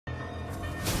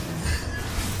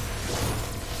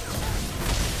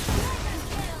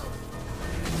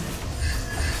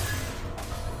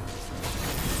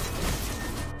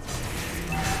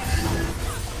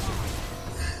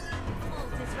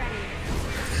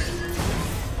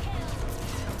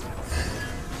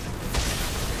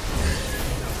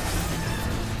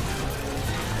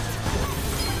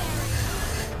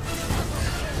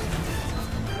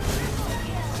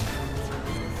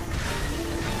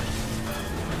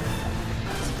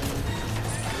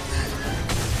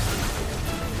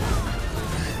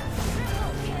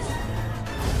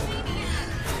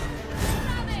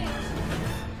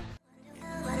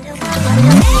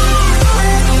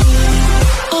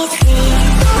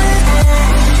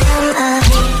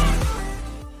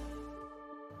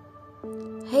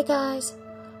Hey guys,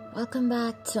 welcome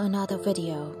back to another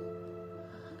video.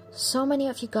 So many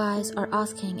of you guys are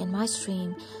asking in my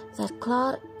stream that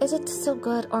Claude, is it still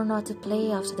good or not to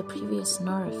play after the previous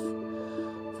nerf?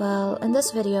 Well, in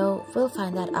this video, we'll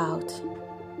find that out.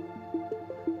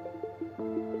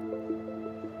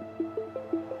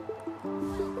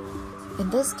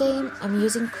 In this game, I'm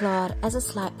using Claude as a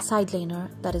side laner,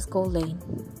 that is gold lane.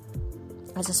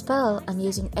 As a spell, I'm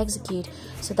using Execute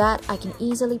so that I can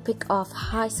easily pick off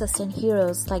high sustain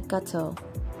heroes like Gato.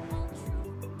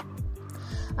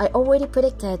 I already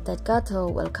predicted that Gato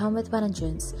will come with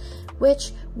vengeance,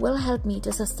 which will help me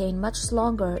to sustain much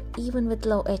longer even with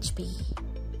low HP.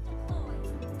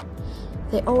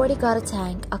 They already got a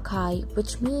tank, Akai,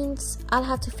 which means I'll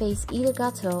have to face either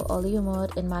Gato or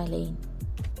Leomord in my lane.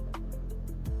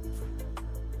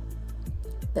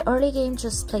 The early game,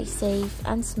 just play safe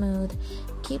and smooth,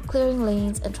 keep clearing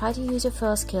lanes and try to use your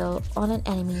first kill on an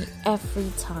enemy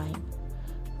every time.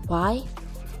 Why?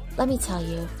 Let me tell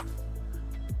you.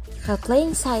 While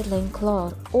playing side lane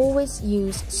Claude, always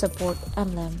use support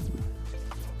emblem.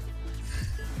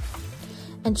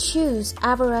 And choose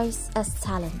Avarice as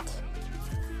talent.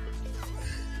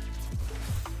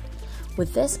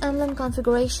 With this emblem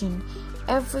configuration,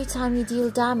 every time you deal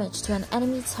damage to an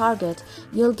enemy target,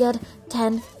 you'll get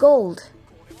 10 gold.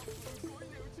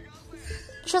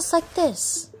 Just like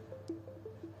this.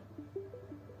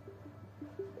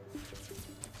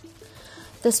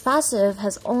 This passive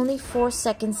has only 4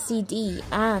 seconds CD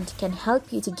and can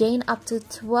help you to gain up to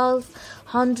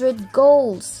 1200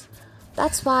 golds.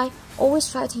 That's why always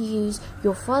try to use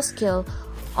your first kill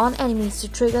on enemies to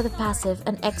trigger the passive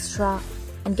and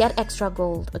get extra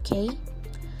gold, okay?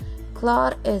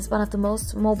 Claude is one of the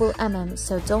most mobile MMs,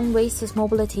 so don't waste his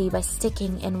mobility by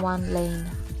sticking in one lane.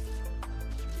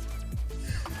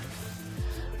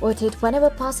 Ult it whenever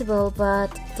possible,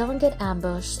 but don't get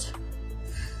ambushed.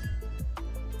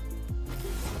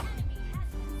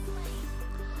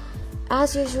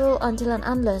 As usual, until and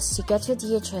unless you get your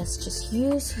DHS, just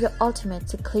use your ultimate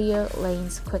to clear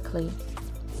lanes quickly.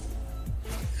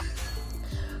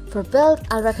 For build,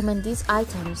 I recommend these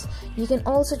items. You can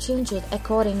also change it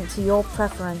according to your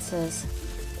preferences.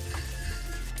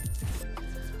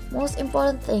 Most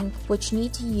important thing which you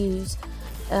need to use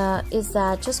is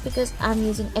that just because I'm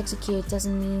using Execute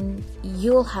doesn't mean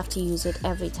you'll have to use it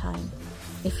every time.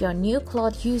 If you're a new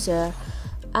Claude user,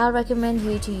 I'll recommend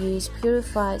you to use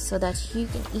Purify so that you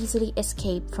can easily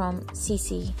escape from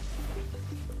CC.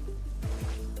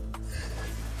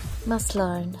 Must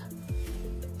learn.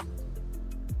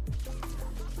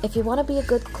 If you want to be a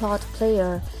good Claude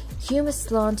player, you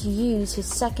must learn to use his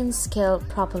second skill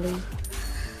properly.